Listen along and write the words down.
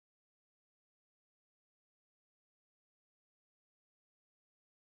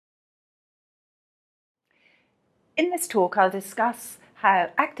In this talk, I'll discuss how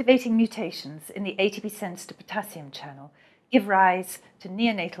activating mutations in the ATP-sensitive potassium channel give rise to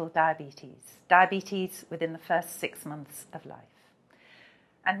neonatal diabetes within the first 6 months of life.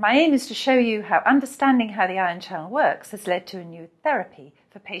 And my aim is to show you how understanding how the ion channel works has led to a new therapy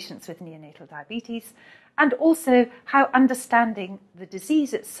for patients with neonatal diabetes, and also how understanding the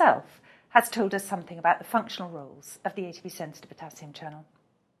disease itself has told us something about the functional roles of the ATP-sensitive potassium channel.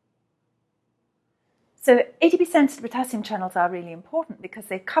 So ATP-sensitive potassium channels are really important because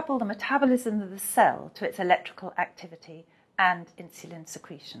they couple the metabolism of the cell to its electrical activity and insulin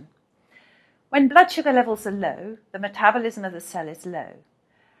secretion. When blood sugar levels are low, the metabolism of the cell is low,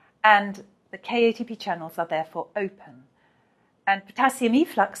 and the KATP channels are therefore open. And potassium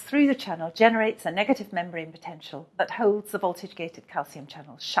efflux through the channel generates a negative membrane potential that holds the voltage-gated calcium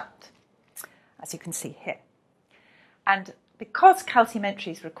channels shut, as you can see here. And because calcium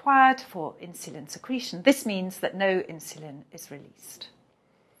entry is required for insulin secretion, this means that no insulin is released.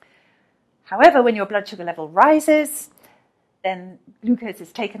 However, when your blood sugar level rises, then glucose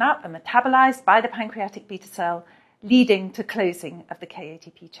is taken up and metabolized by the pancreatic beta cell, leading to closing of the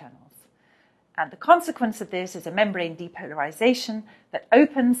KATP channels. And the consequence of this is a membrane depolarization that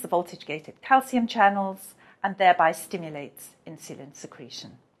opens the voltage-gated calcium channels and thereby stimulates insulin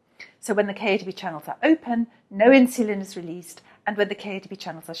secretion. So when the KATP channels are open, no insulin is released, and when the KATP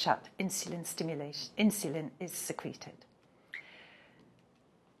channels are shut, insulin is secreted.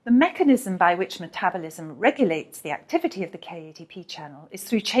 The mechanism by which metabolism regulates the activity of the KATP channel is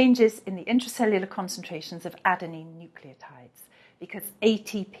through changes in the intracellular concentrations of adenine nucleotides, because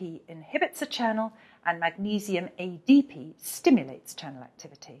ATP inhibits the channel and magnesium ADP stimulates channel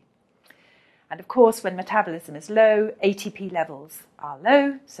activity. And of course, when metabolism is low, ATP levels are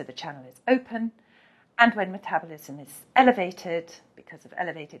low, so the channel is open. And when metabolism is elevated, because of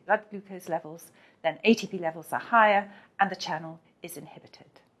elevated blood glucose levels, then ATP levels are higher and the channel is inhibited.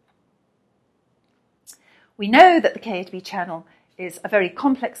 We know that the KATP channel is a very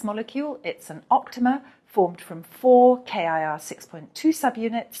complex molecule. It's an octamer formed from 4 KIR 6.2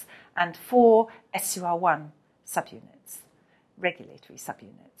 subunits and 4 SUR1 subunits, regulatory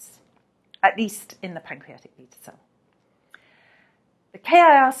subunits, at least in the pancreatic beta cell. The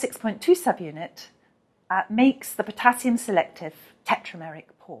KIR 6.2 subunit makes the potassium-selective tetrameric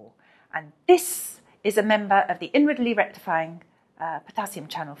pore, and this is a member of the inwardly rectifying potassium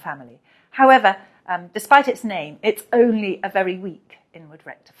channel family. However, despite its name, it's only a very weak inward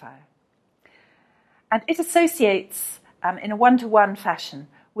rectifier. And it associates in a one-to-one fashion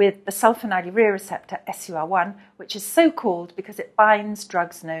with the sulfonylurea receptor SUR1, which is so called because it binds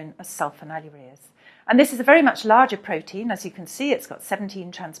drugs known as sulfonylureas. And this is a very much larger protein. As you can see, it's got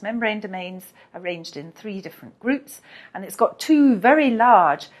 17 transmembrane domains arranged in 3 different groups, and it's got 2 very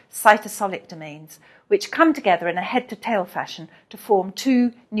large cytosolic domains which come together in a head-to-tail fashion to form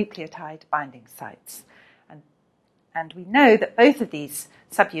 2 nucleotide binding sites. And we know that both of these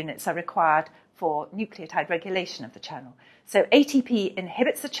subunits are required for nucleotide regulation of the channel. So ATP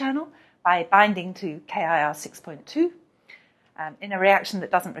inhibits the channel by binding to KIR 6.2 in a reaction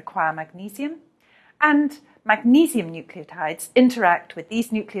that doesn't require magnesium. And magnesium nucleotides interact with these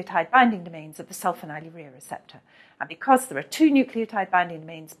nucleotide binding domains of the sulfonylurea receptor. And because there are 2 nucleotide binding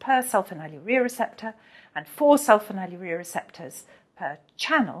domains per sulfonylurea receptor and 4 sulfonylurea receptors per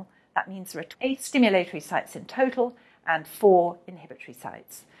channel, that means there are 8 stimulatory sites in total and 4 inhibitory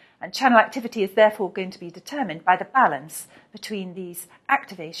sites. And channel activity is therefore going to be determined by the balance between these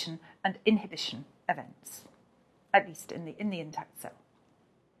activation and inhibition events, at least in the intact cell.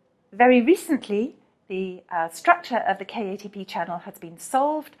 Very recently, the structure of the KATP channel has been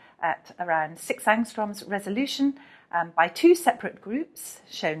solved at around 6 angstroms resolution by 2 separate groups,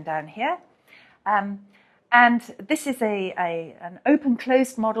 shown down here. And this is an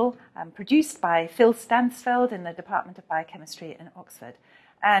open-closed model produced by Phil Stansfeld in the Department of Biochemistry in Oxford.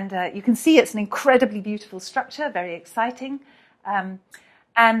 And you can see it's an incredibly beautiful structure, very exciting.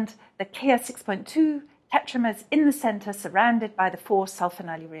 And the KIR 6.2 tetramers in the center, surrounded by the 4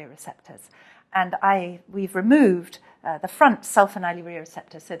 sulfonylurea receptors. And we've removed the front sulfonylurea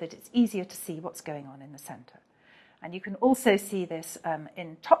receptor so that it's easier to see what's going on in the center. And you can also see this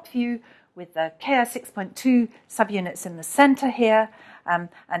in top view with the KIR 6.2 subunits in the center here. And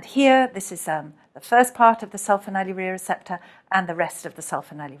here, this is the first part of the sulfonylurea receptor, and the rest of the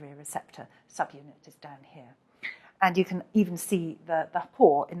sulfonylurea receptor subunit is down here. And you can even see the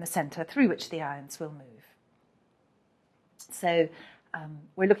pore in the center through which the ions will move. So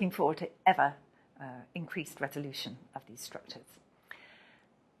we're looking forward to ever increased resolution of these structures.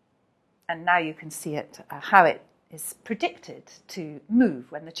 And now you can see it, how it is predicted to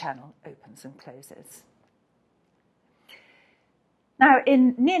move when the channel opens and closes. Now,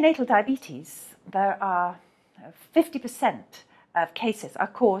 in neonatal diabetes, there are 50% of cases are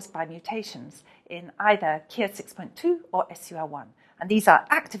caused by mutations in either KIR6.2 or SUR1. And these are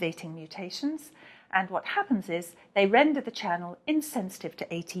activating mutations. And what happens is they render the channel insensitive to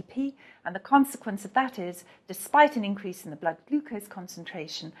ATP. And the consequence of that is, despite an increase in the blood glucose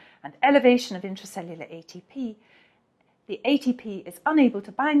concentration and elevation of intracellular ATP, the ATP is unable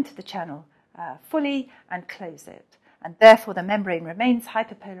to bind to the channel fully and close it. And therefore, the membrane remains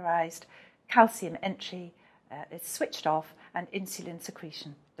hyperpolarized, calcium entry is switched off, and insulin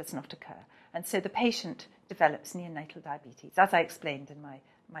secretion does not occur. And so the patient develops neonatal diabetes, as I explained in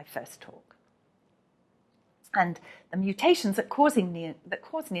my first talk. And the mutations that cause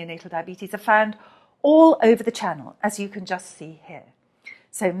neonatal diabetes are found all over the channel, as you can just see here.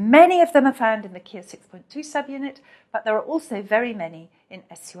 So many of them are found in the KIR6.2 subunit, but there are also very many in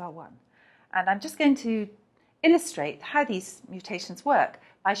SUR1. And I'm just going to illustrate how these mutations work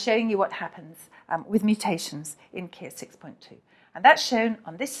by showing you what happens with mutations in KIR6.2. And that's shown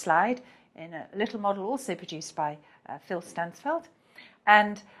on this slide in a little model also produced by Phil Stansfeld.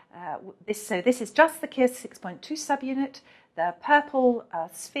 And this is just the KIR6.2 subunit. The purple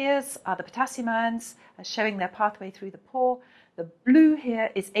spheres are the potassium ions showing their pathway through the pore. The blue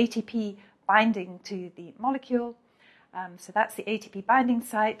here is ATP binding to the molecule. So that's the ATP binding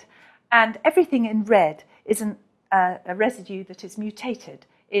site. And everything in red is a residue that is mutated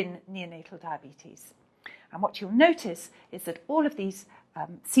in neonatal diabetes. And what you'll notice is that all of these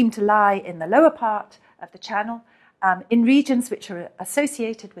seem to lie in the lower part of the channel, in regions which are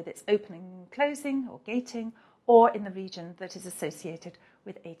associated with its opening and closing or gating, or in the region that is associated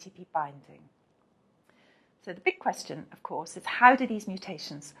with ATP binding. So the big question, of course, is how do these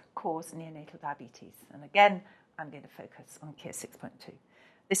mutations cause neonatal diabetes? And again, I'm going to focus on KIR6.2.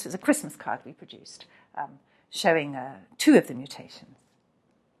 This was a Christmas card we produced showing 2 of the mutations.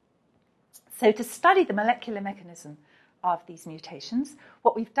 So to study the molecular mechanism of these mutations,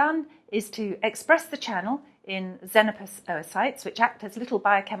 what we've done is to express the channel in xenopus oocytes, which act as little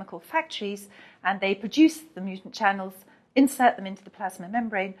biochemical factories, and they produce the mutant channels, insert them into the plasma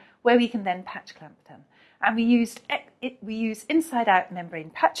membrane, where we can then patch clamp them. And we use inside-out membrane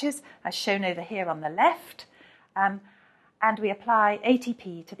patches, as shown over here on the left, and we apply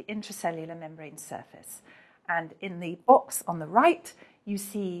ATP to the intracellular membrane surface. And in the box on the right, you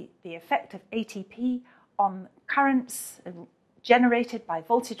see the effect of ATP on currents generated by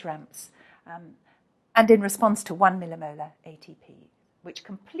voltage ramps and in response to 1 millimolar ATP, which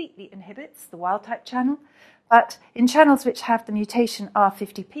completely inhibits the wild-type channel. But in channels which have the mutation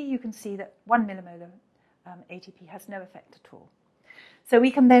R50P, you can see that 1 millimolar ATP has no effect at all. So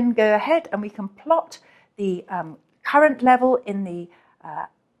we can then go ahead and we can plot the current level in the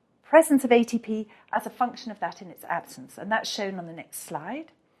presence of ATP as a function of that in its absence. And that's shown on the next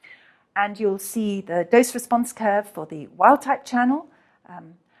slide. And you'll see the dose-response curve for the wild-type channel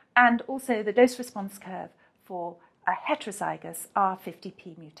and also the dose-response curve for a heterozygous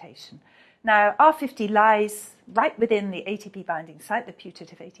R50P mutation. Now, R50 lies right within the ATP binding site, the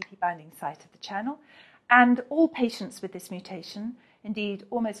putative ATP binding site of the channel, and all patients with this mutation, indeed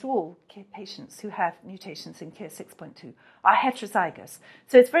almost all patients who have mutations in KIR6.2, are heterozygous.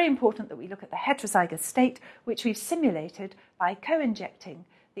 So it's very important that we look at the heterozygous state, which we've simulated by co-injecting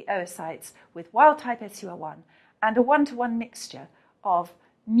the oocytes with wild-type SUR1 and a 1-to-1 mixture of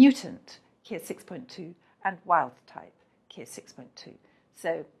mutant KIR6.2 and wild-type KIR6.2.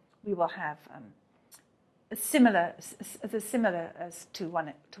 So we will have similar as to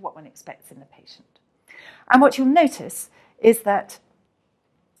what one expects in the patient. And what you'll notice is that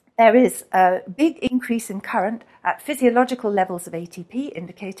there is a big increase in current at physiological levels of ATP,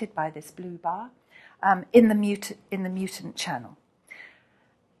 indicated by this blue bar, in the mutant channel.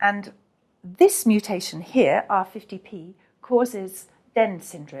 And this mutation here, R50P, causes Den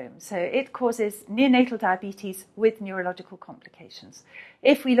syndrome. So it causes neonatal diabetes with neurological complications.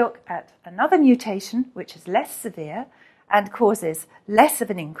 If we look at another mutation, which is less severe and causes less of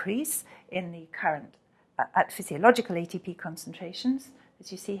an increase in the current at physiological ATP concentrations,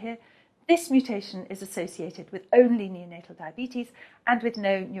 as you see here, this mutation is associated with only neonatal diabetes and with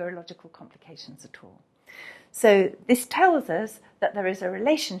no neurological complications at all. So this tells us that there is a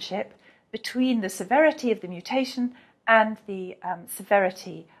relationship between the severity of the mutation and the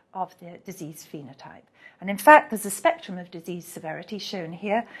severity of the disease phenotype. And in fact, there's a spectrum of disease severity shown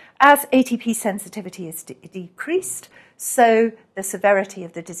here. As ATP sensitivity is decreased, so the severity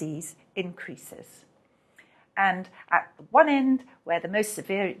of the disease increases. And at one end, where the most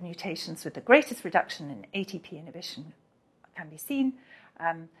severe mutations with the greatest reduction in ATP inhibition can be seen,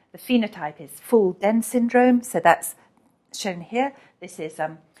 the phenotype is full Den syndrome, so that's shown here. This is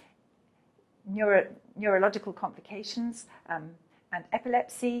neurological complications and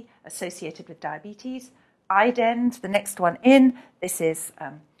epilepsy associated with diabetes. IDEND, the next one in, this is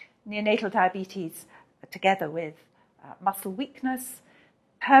neonatal diabetes together with muscle weakness,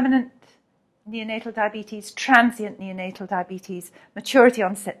 permanent neonatal diabetes, transient neonatal diabetes, maturity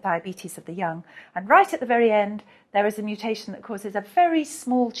onset diabetes of the young. And right at the very end, there is a mutation that causes a very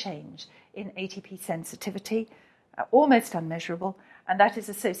small change in ATP sensitivity, almost unmeasurable, and that is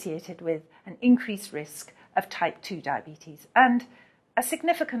associated with an increased risk of type 2 diabetes. And a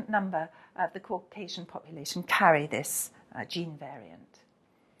significant number of the Caucasian population carry this gene variant.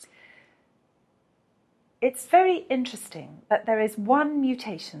 It's very interesting that there is one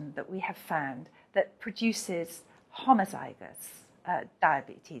mutation that we have found that produces homozygous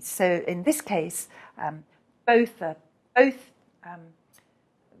diabetes. So in this case, both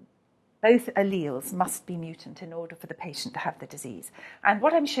alleles must be mutant in order for the patient to have the disease. And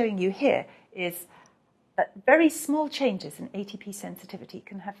what I'm showing you here is that very small changes in ATP sensitivity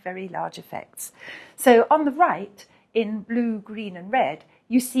can have very large effects. So on the right, in blue, green, and red,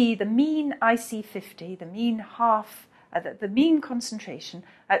 you see the mean IC50, the mean the mean concentration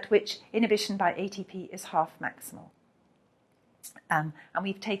at which inhibition by ATP is half maximal. And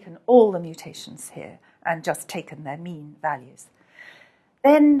we've taken all the mutations here and just taken their mean values.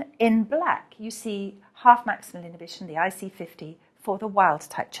 Then in black, you see half maximal inhibition, the IC50, for the wild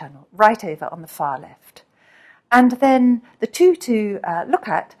type channel, right over on the far left. And then the two to look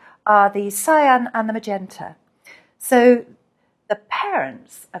at are the cyan and the magenta. So the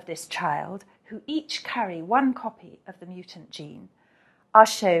parents of this child, who each carry one copy of the mutant gene, are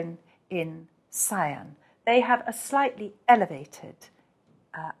shown in cyan. They have a slightly elevated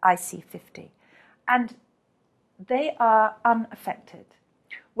IC50, and they are unaffected,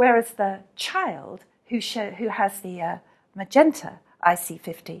 whereas the child who has the magenta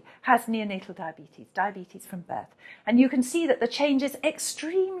IC50 has neonatal diabetes, diabetes from birth. And you can see that the change is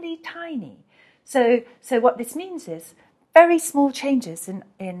extremely tiny. So what this means is very small changes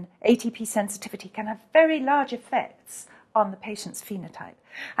in ATP sensitivity can have very large effects on the patient's phenotype.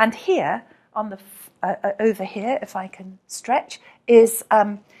 And here, on the over here, if I can stretch, is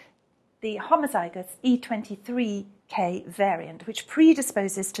the homozygous E23K variant, which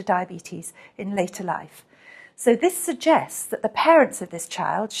predisposes to diabetes in later life. So this suggests that the parents of this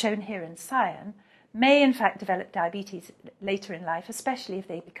child, shown here in cyan, may in fact develop diabetes later in life, especially if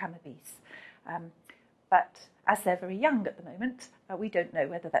they become obese. But as they're very young at the moment, we don't know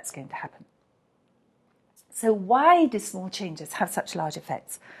whether that's going to happen. So why do small changes have such large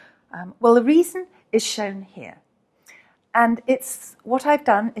effects? Well, the reason is shown here. And it's what I've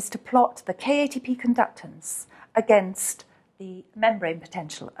done is to plot the KATP conductance against the membrane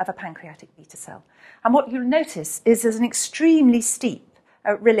potential of a pancreatic beta cell. And what you'll notice is there's an extremely steep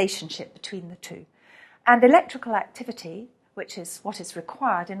relationship between the two. And electrical activity, which is what is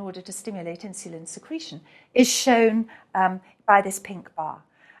required in order to stimulate insulin secretion, is shown by this pink bar.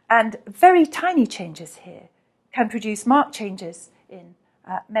 And very tiny changes here can produce marked changes in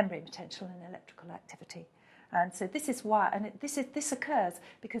membrane potential and electrical activity. And so this is why, and this occurs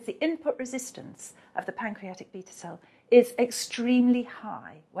because the input resistance of the pancreatic beta cell is extremely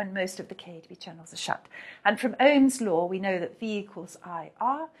high when most of the KATP channels are shut. And from Ohm's law, we know that V equals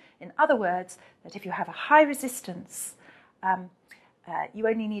IR. In other words, that if you have a high resistance, you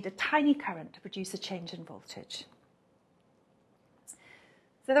only need a tiny current to produce a change in voltage.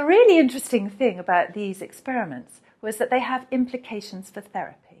 So the really interesting thing about these experiments was that they have implications for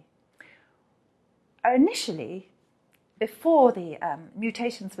therapy. Initially, before the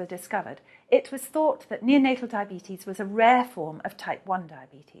mutations were discovered, it was thought that neonatal diabetes was a rare form of type 1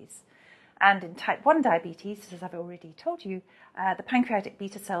 diabetes. And in type 1 diabetes, as I've already told you, the pancreatic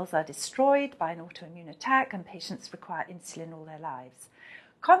beta cells are destroyed by an autoimmune attack and patients require insulin all their lives.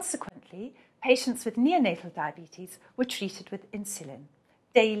 Consequently, patients with neonatal diabetes were treated with insulin,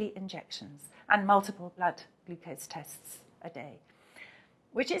 daily injections, and multiple blood glucose tests a day,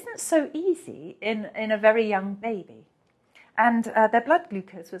 which isn't so easy in a very young baby. And their blood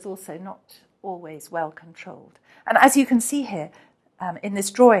glucose was also not always well controlled. And as you can see here, in this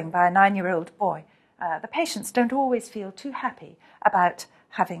drawing by a 9-year-old boy, the patients don't always feel too happy about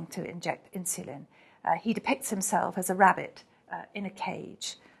having to inject insulin. He depicts himself as a rabbit in a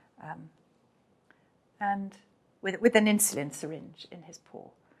cage and with an insulin syringe in his paw.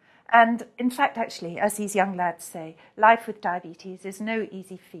 And in fact, actually, as these young lads say, life with diabetes is no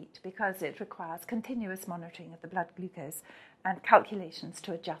easy feat because it requires continuous monitoring of the blood glucose and calculations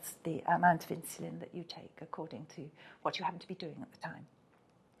to adjust the amount of insulin that you take according to what you happen to be doing at the time.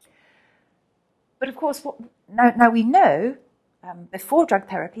 But of course, now we know before drug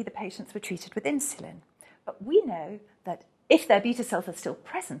therapy, the patients were treated with insulin. But we know that if their beta cells are still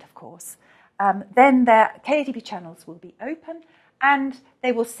present, of course, then their KATP channels will be open and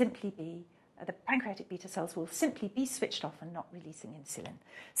they will simply be, the pancreatic beta cells will simply be switched off and not releasing insulin.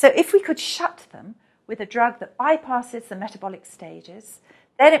 So if we could shut them with a drug that bypasses the metabolic stages,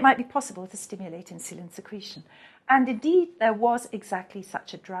 then it might be possible to stimulate insulin secretion. And indeed, there was exactly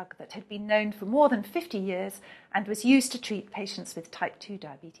such a drug that had been known for more than 50 years and was used to treat patients with type 2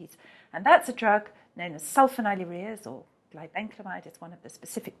 diabetes. And that's a drug known as sulfonylureas, or glibenclamide is one of the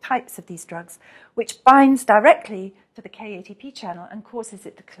specific types of these drugs, which binds directly to the KATP channel and causes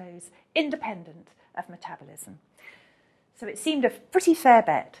it to close independent of metabolism. So it seemed a pretty fair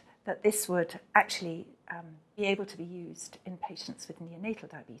bet that this would actually be able to be used in patients with neonatal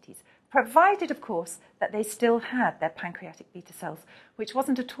diabetes, provided, of course, that they still had their pancreatic beta cells, which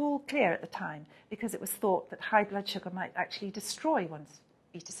wasn't at all clear at the time because it was thought that high blood sugar might actually destroy one's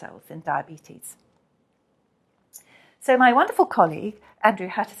beta cells in diabetes. So my wonderful colleague, Andrew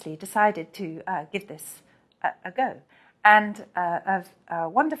Hattersley, decided to give this a go. And a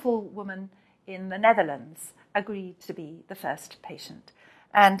wonderful woman in the Netherlands agreed to be the first patient.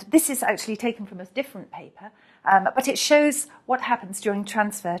 And this is actually taken from a different paper, but it shows what happens during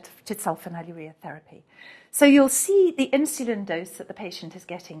transfer to sulfonylurea therapy. So you'll see the insulin dose that the patient is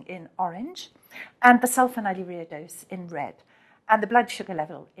getting in orange, and the sulfonylurea dose in red, and the blood sugar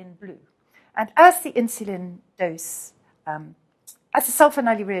level in blue. And as the insulin dose, as the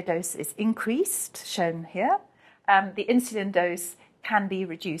sulfonylurea dose is increased, shown here, the insulin dose can be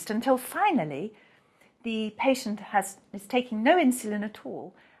reduced until finally the patient is taking no insulin at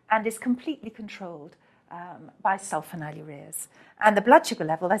all and is completely controlled by sulfonylureas. And the blood sugar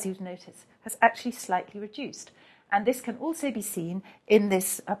level, as you'd notice, has actually slightly reduced. And this can also be seen in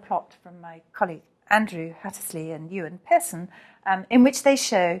this plot from my colleague Andrew Hattersley and Ewan Pearson, in which they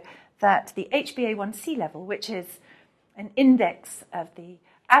show that the HbA1c level, which is an index of the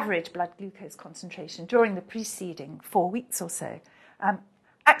average blood glucose concentration during the preceding 4 weeks or so,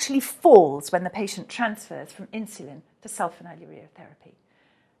 actually falls when the patient transfers from insulin to sulfonylurea therapy,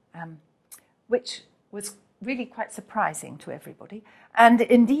 which was really quite surprising to everybody. And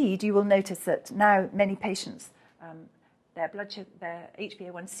indeed, you will notice that now many patients, their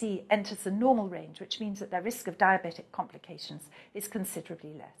HbA1c enters the normal range, which means that their risk of diabetic complications is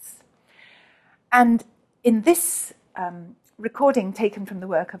considerably less. And in this recording taken from the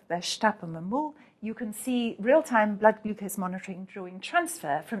work of Verstappen and Mull, you can see real-time blood glucose monitoring during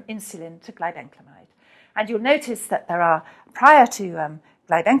transfer from insulin to glibenclamide. And you'll notice that there are, prior to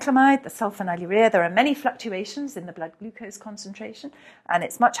glibenclamide, the sulfonylurea, there are many fluctuations in the blood glucose concentration, and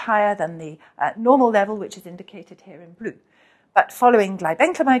it's much higher than the normal level, which is indicated here in blue. But following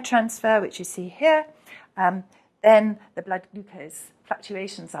glibenclamide transfer, which you see here, then the blood glucose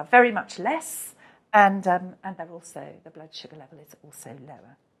fluctuations are very much less, and they're also, the blood sugar level is also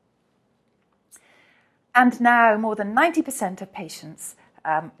lower. And now more than 90% of patients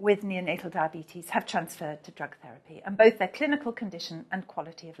with neonatal diabetes have transferred to drug therapy, and both their clinical condition and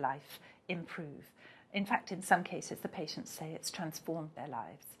quality of life improve. In fact, in some cases, the patients say it's transformed their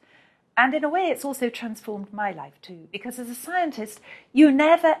lives. And in a way, it's also transformed my life too, because as a scientist, you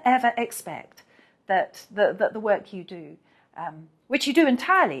never, ever expect that the work you do, which you do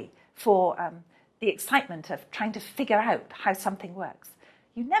entirely for the excitement of trying to figure out how something works,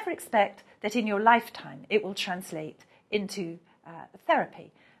 you never expect that in your lifetime it will translate into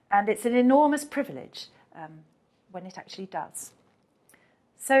therapy. And it's an enormous privilege when it actually does.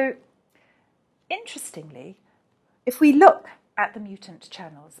 So, interestingly, if we look at the mutant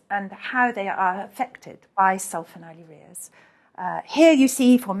channels and how they are affected by sulfonylureas, here you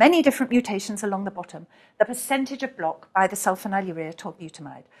see for many different mutations along the bottom the percentage of block by the sulfonylurea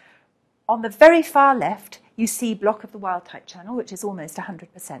tolbutamide. On the very far left, you see block of the wild-type channel, which is almost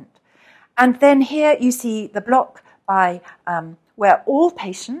 100%. And then here you see the block by where all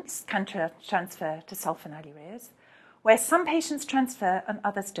patients can transfer to sulfonylureas, where some patients transfer and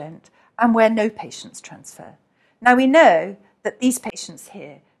others don't, and where no patients transfer. Now, we know that these patients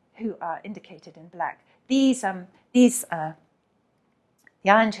here, who are indicated in black, the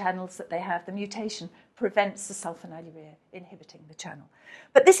ion channels that they have, the mutation, prevents the sulfonylurea inhibiting the channel.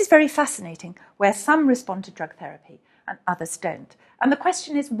 But this is very fascinating, where some respond to drug therapy and others don't. And the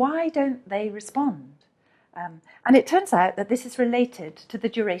question is, why don't they respond? And it turns out that this is related to the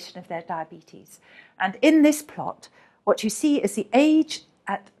duration of their diabetes. And in this plot, what you see is the age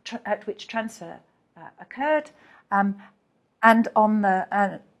at which transfer occurred, and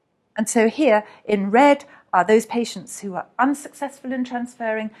so here in red are those patients who are unsuccessful in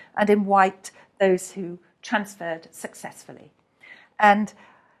transferring, and in white those who transferred successfully. And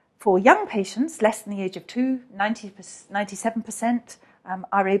for young patients, less than the age of 2, 97%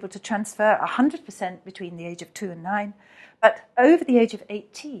 are able to transfer, 100% between the age of 2 and 9. But over the age of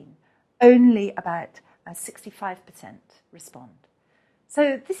 18, only about 65% respond.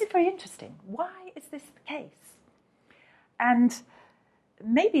 So this is very interesting. Why is this the case? And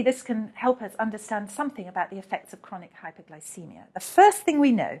maybe this can help us understand something about the effects of chronic hyperglycemia. The first thing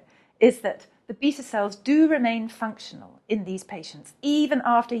we know is that the beta cells do remain functional in these patients, even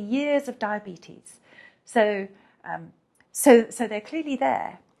after years of diabetes. So they're clearly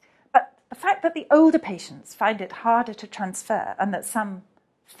there. But the fact that the older patients find it harder to transfer and that some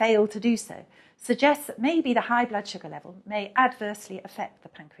fail to do so suggests that maybe the high blood sugar level may adversely affect the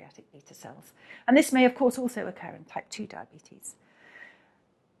pancreatic beta cells. And this may, of course, also occur in type 2 diabetes.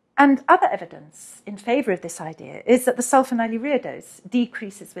 And other evidence in favour of this idea is that the sulfonylurea dose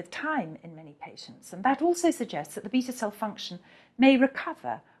decreases with time in many patients. And that also suggests that the beta cell function may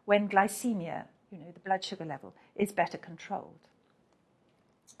recover when glycemia, the blood sugar level, is better controlled.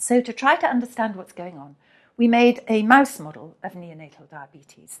 So to try to understand what's going on, we made a mouse model of neonatal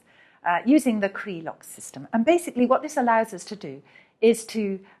diabetes using the Cree-Lox system. And basically what this allows us to do is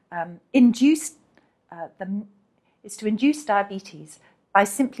to induce diabetes by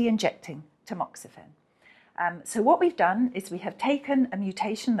simply injecting tamoxifen. So what we've done is we have taken a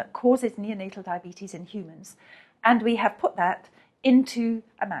mutation that causes neonatal diabetes in humans, and we have put that into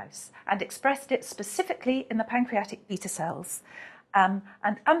a mouse and expressed it specifically in the pancreatic beta cells and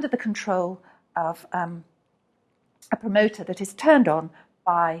under the control of a promoter that is turned on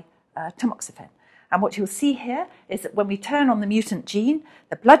by tamoxifen. And what you'll see here is that when we turn on the mutant gene,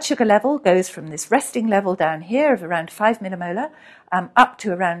 the blood sugar level goes from this resting level down here of around 5 millimolar up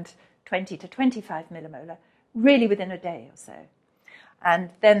to around 20 to 25 millimolar, really within a day or so.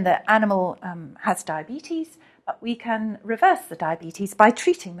 And then the animal has diabetes, but we can reverse the diabetes by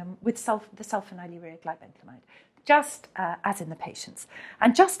treating them with the sulfonylurea glibenclamide, just as in the patients.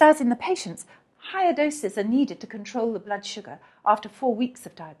 And just as in the patients, higher doses are needed to control the blood sugar after 4 weeks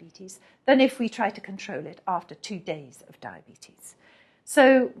of diabetes than if we try to control it after 2 days of diabetes.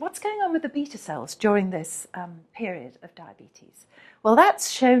 So what's going on with the beta cells during this period of diabetes? Well,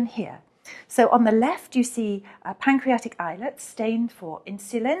 that's shown here. So on the left, you see pancreatic islets stained for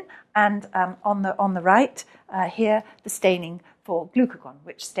insulin, and on the right here, the staining for glucagon,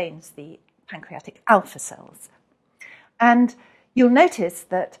 which stains the pancreatic alpha cells. And you'll notice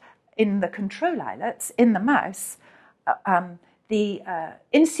that in the control islets, in the mouse, the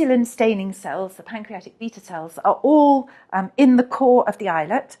insulin staining cells, the pancreatic beta cells, are all in the core of the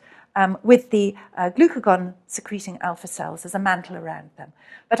islet, with the glucagon secreting alpha cells as a mantle around them.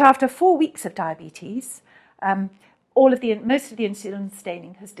 But after 4 weeks of diabetes, most of the insulin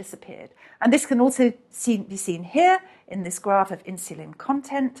staining has disappeared. And this can also be seen here in this graph of insulin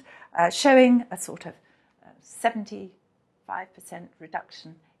content, showing a sort of 75%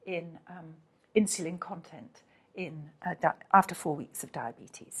 reduction in insulin content after 4 weeks of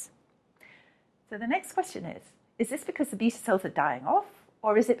diabetes. So the next question is this because the beta cells are dying off,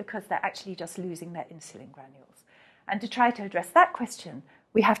 or is it because they're actually just losing their insulin granules? And to try to address that question,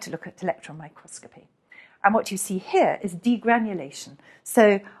 we have to look at electron microscopy. And what you see here is degranulation.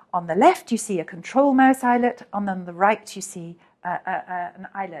 So on the left, you see a control mouse islet, and on the right, you see an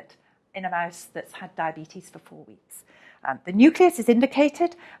islet in a mouse that's had diabetes for 4 weeks. The nucleus is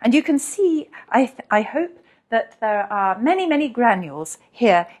indicated, and you can see, I hope, that there are many, many granules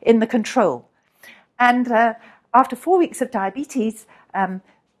here in the control. And after 4 weeks of diabetes,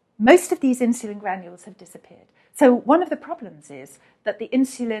 most of these insulin granules have disappeared. So one of the problems is that the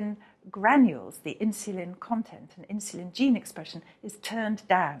insulin granules, the insulin content and insulin gene expression is turned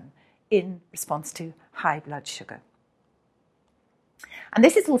down in response to high blood sugar. And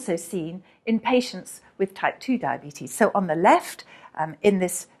this is also seen in patients with type 2 diabetes. So on the left, in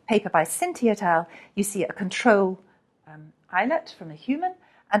this paper by Cinti et al., you see a control islet from a human,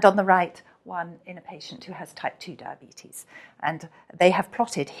 and on the right, one in a patient who has type 2 diabetes. And they have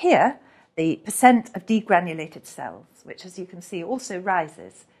plotted here the percent of degranulated cells, which, as you can see, also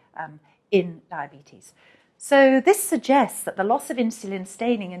rises in diabetes. So this suggests that the loss of insulin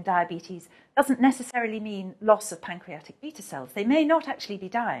staining in diabetes doesn't necessarily mean loss of pancreatic beta cells. They may not actually be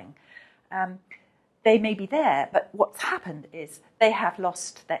dying. They may be there, but what's happened is they have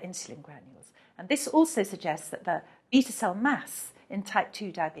lost their insulin granules. And this also suggests that the beta cell mass in type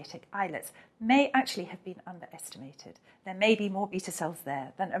 2 diabetic islets may actually have been underestimated. There may be more beta cells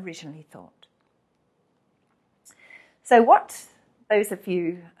there than originally thought. So what those of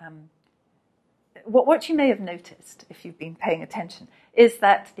you, what you may have noticed if you've been paying attention is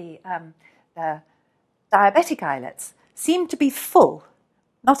that the the diabetic islets seem to be full,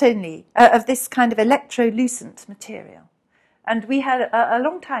 not only of this kind of electrolucent material. And we had a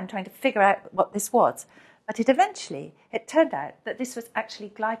long time trying to figure out what this was. But it turned out that this was actually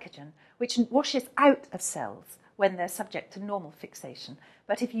glycogen, which washes out of cells when they're subject to normal fixation.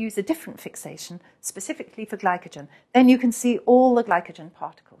 But if you use a different fixation, specifically for glycogen, then you can see all the glycogen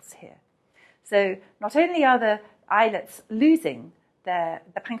particles here. So not only are the islets losing the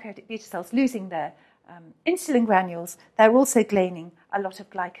pancreatic beta cells losing their insulin granules, they're also gaining a lot of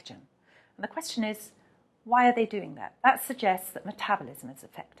glycogen. And the question is, why are they doing that? That suggests that metabolism is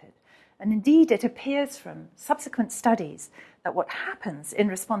affected. And indeed, it appears from subsequent studies that what happens in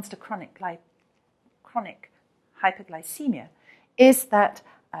response to chronic hyperglycemia is that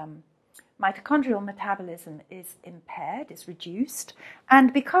mitochondrial metabolism is impaired, is reduced,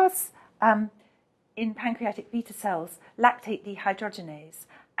 and because in pancreatic beta cells, lactate dehydrogenase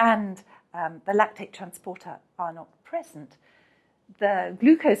and the lactate transporter are not present, the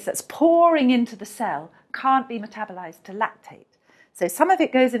glucose that's pouring into the cell can't be metabolized to lactate. So some of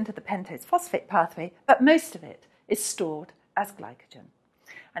it goes into the pentose phosphate pathway, but most of it is stored as glycogen.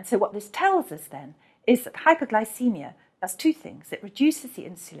 And so what this tells us then is that hyperglycemia does two things. It reduces the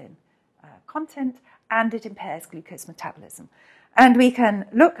insulin content and it impairs glucose metabolism. And we can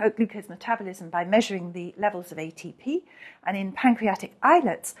look at glucose metabolism by measuring the levels of ATP. And in pancreatic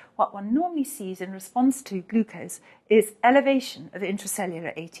islets, what one normally sees in response to glucose is elevation of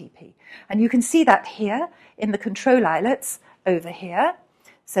intracellular ATP. And you can see that here in the control islets over here.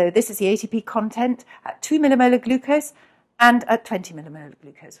 So this is the ATP content at 2 millimolar glucose and at 20 millimolar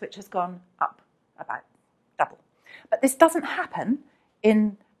glucose, which has gone up about double. But this doesn't happen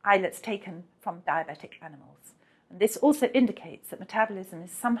in islets taken from diabetic animals. And this also indicates that metabolism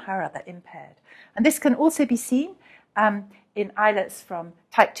is somehow or other impaired. And this can also be seen in islets from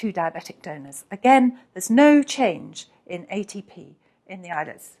type 2 diabetic donors. Again, there's no change in ATP in the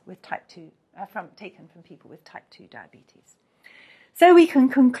islets with type 2, taken from people with type 2 diabetes. So we can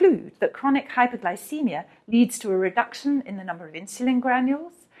conclude that chronic hyperglycemia leads to a reduction in the number of insulin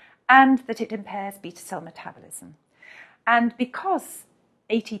granules and that it impairs beta cell metabolism. And because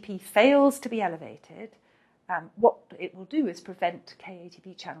ATP fails to be elevated, what it will do is prevent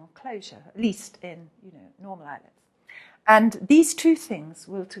KATP channel closure, at least in normal islets. And these two things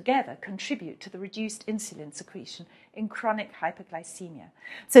will together contribute to the reduced insulin secretion in chronic hyperglycemia.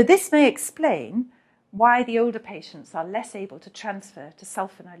 So this may explain why the older patients are less able to transfer to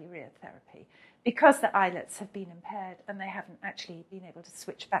sulfonylurea therapy, because the islets have been impaired and they haven't actually been able to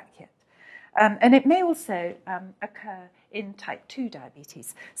switch back yet. And it may also occur in type 2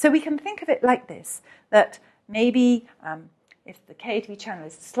 diabetes. So we can think of it like this, that maybe if the KATP channel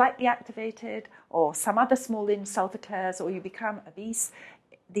is slightly activated or some other small insult occurs or you become obese,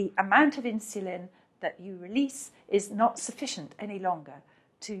 the amount of insulin that you release is not sufficient any longer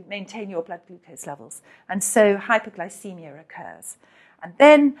to maintain your blood glucose levels. And so hyperglycemia occurs. And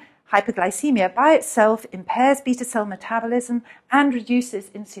then hyperglycemia by itself impairs beta cell metabolism and reduces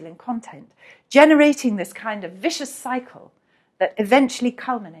insulin content, generating this kind of vicious cycle that eventually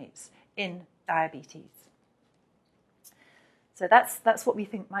culminates in diabetes. So that's what we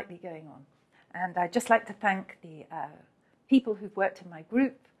think might be going on. And I'd just like to thank the people who've worked in my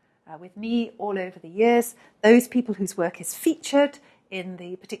group with me all over the years, those people whose work is featured in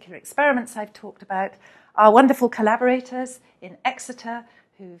the particular experiments I've talked about, our wonderful collaborators in Exeter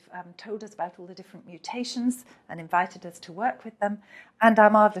who've told us about all the different mutations and invited us to work with them, and our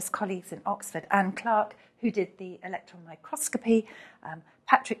marvellous colleagues in Oxford, Anne Clark, who did the electron microscopy,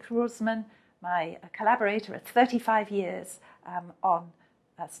 Patrick Rosman, my collaborator at 35 years on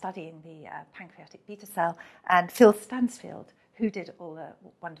studying the pancreatic beta cell, and Phil Stansfield, who did all the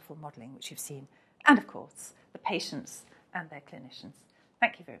wonderful modelling which you've seen, and of course the patients and their clinicians.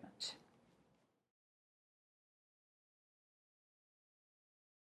 Thank you very much.